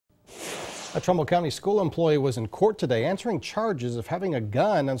A Trumbull County school employee was in court today answering charges of having a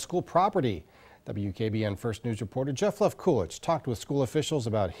gun on school property. WKBN First News reporter Jeff Levkulich talked with school officials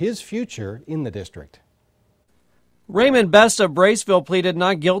about his future in the district. Raymond Best of Braceville pleaded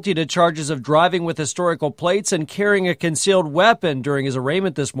not guilty to charges of driving with historical plates and carrying a concealed weapon during his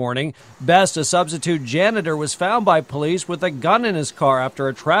arraignment this morning. Best, a substitute janitor, was found by police with a gun in his car after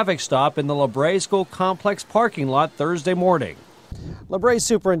a traffic stop in the LaBrae school complex parking lot Thursday morning. LaBrae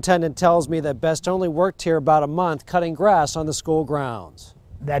superintendent tells me that Best only worked here about a month cutting grass on the school grounds.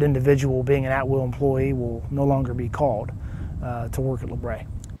 That individual, being an at-will employee, will no longer be called to work at LaBrae.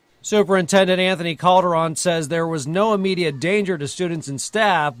 Superintendent Anthony Calderon says there was no immediate danger to students and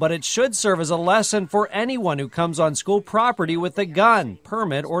staff, but it should serve as a lesson for anyone who comes on school property with a gun,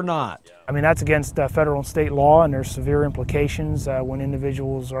 permit or not. I mean, that's against federal and state law, and there's severe implications when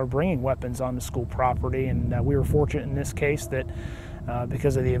individuals are bringing weapons onto school property. And we were fortunate in this case that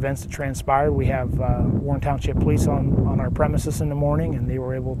because of the events that transpired, we have Warren Township Police on our premises in the morning, and they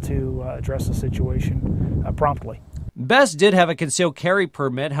were able to address the situation promptly. Best did have a concealed carry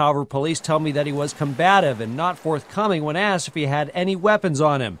permit. However, police tell me that he was combative and not forthcoming when asked if he had any weapons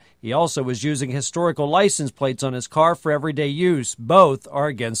on him. He also was using historical license plates on his car for everyday use. Both are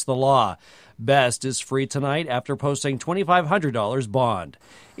against the law. Best is free tonight after posting $2,500 bond.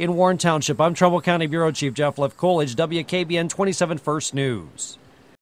 In Warren Township, I'm Trumbull County Bureau Chief Jeff Levkulich, WKBN 27 First News.